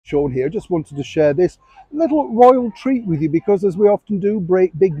Sean here. Just wanted to share this little royal treat with you because, as we often do,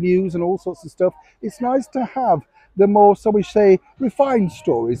 break big news and all sorts of stuff, it's nice to have the more, so we say, refined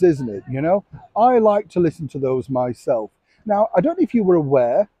stories, isn't it? You know, I like to listen to those myself. Now, I don't know if you were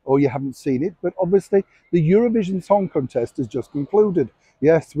aware or you haven't seen it, but obviously the Eurovision Song Contest has just concluded.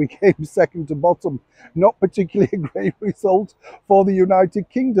 Yes, we came second to bottom. Not particularly a great result for the United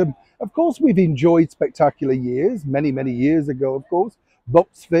Kingdom. Of course, we've enjoyed spectacular years, many, many years ago, of course.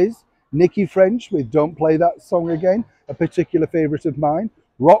 Bucks Fizz, Nikki French with Don't Play That Song Again, a particular favourite of mine.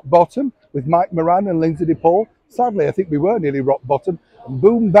 Rock Bottom with Mike Moran and Lindsay DePaul. Sadly, I think we were nearly rock bottom. And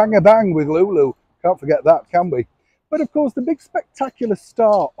Boom Bang Bang with Lulu. Can't forget that, can we? But of course, the big spectacular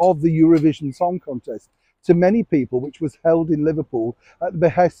star of the Eurovision Song Contest, to many people, which was held in Liverpool at the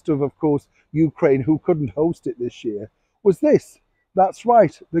behest of course, Ukraine, who couldn't host it this year, was this. That's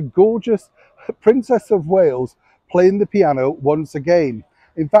right, the gorgeous Princess of Wales playing the piano once again.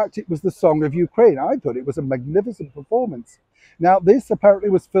 In fact, it was the Song of Ukraine. I thought it was a magnificent performance. Now, this apparently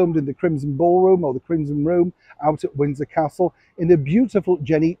was filmed in the Crimson Ballroom or the Crimson Room out at Windsor Castle in a beautiful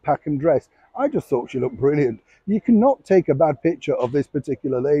Jenny Packham dress. I just thought she looked brilliant. You cannot take a bad picture of this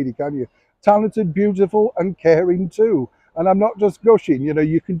particular lady, can you? Talented, beautiful, and caring too. And I'm not just gushing, you know,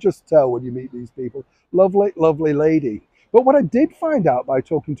 you can just tell when you meet these people. Lovely, lovely lady. But what I did find out by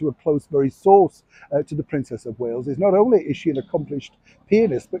talking to a close, very source to the Princess of Wales is not only is she an accomplished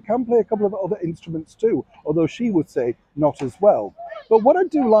pianist, but can play a couple of other instruments too, although she would say not as well. But what I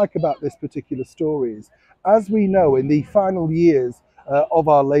do like about this particular story is, as we know, in the final years of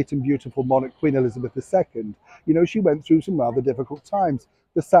our late and beautiful monarch, Queen Elizabeth II, you know, she went through some rather difficult times.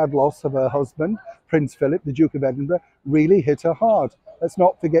 The sad loss of her husband, Prince Philip, the Duke of Edinburgh, really hit her hard. Let's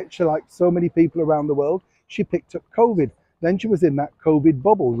not forget, she, like so many people around the world, she picked up COVID. Then she was in that COVID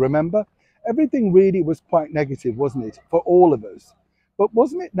bubble, remember? Everything really was quite negative, wasn't it, for all of us? But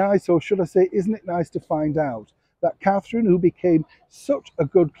wasn't it nice, or should I say, isn't it nice to find out that Catherine, who became such a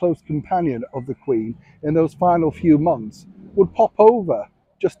good close companion of the Queen in those final few months, would pop over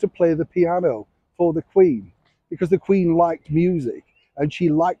just to play the piano for the Queen, because the Queen liked music and she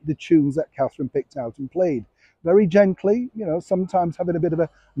liked the tunes that Catherine picked out and played. Very gently, you know, sometimes having a bit of a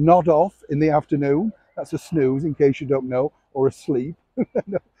nod off in the afternoon. That's a snooze, in case you don't know, or a sleep.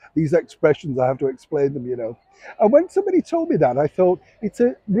 These expressions, I have to explain them, you know. And when somebody told me that, I thought it's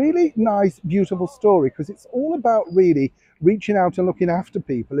a really nice, beautiful story, because it's all about really reaching out and looking after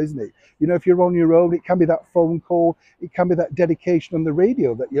people, isn't it? You know, if you're on your own, it can be that phone call, it can be that dedication on the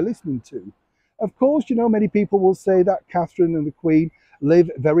radio that you're listening to. Of course, you know, many people will say that Catherine and the Queen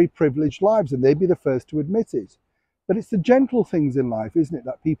live very privileged lives, and they'd be the first to admit it. But it's the gentle things in life, isn't it,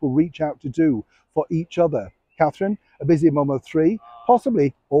 that people reach out to do for each other. Catherine, a busy mum of three,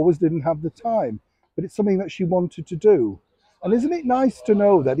 possibly always didn't have the time, but it's something that she wanted to do. And isn't it nice to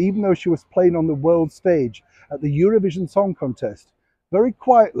know that even though she was playing on the world stage at the Eurovision Song Contest, very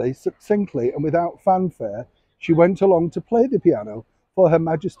quietly, succinctly, and without fanfare, she went along to play the piano for Her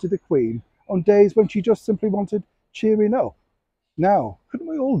Majesty the Queen on days when she just simply wanted cheering up. Now, couldn't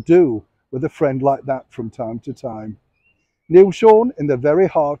we all do with a friend like that from time to time? Neil Sean in the very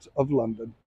heart of London.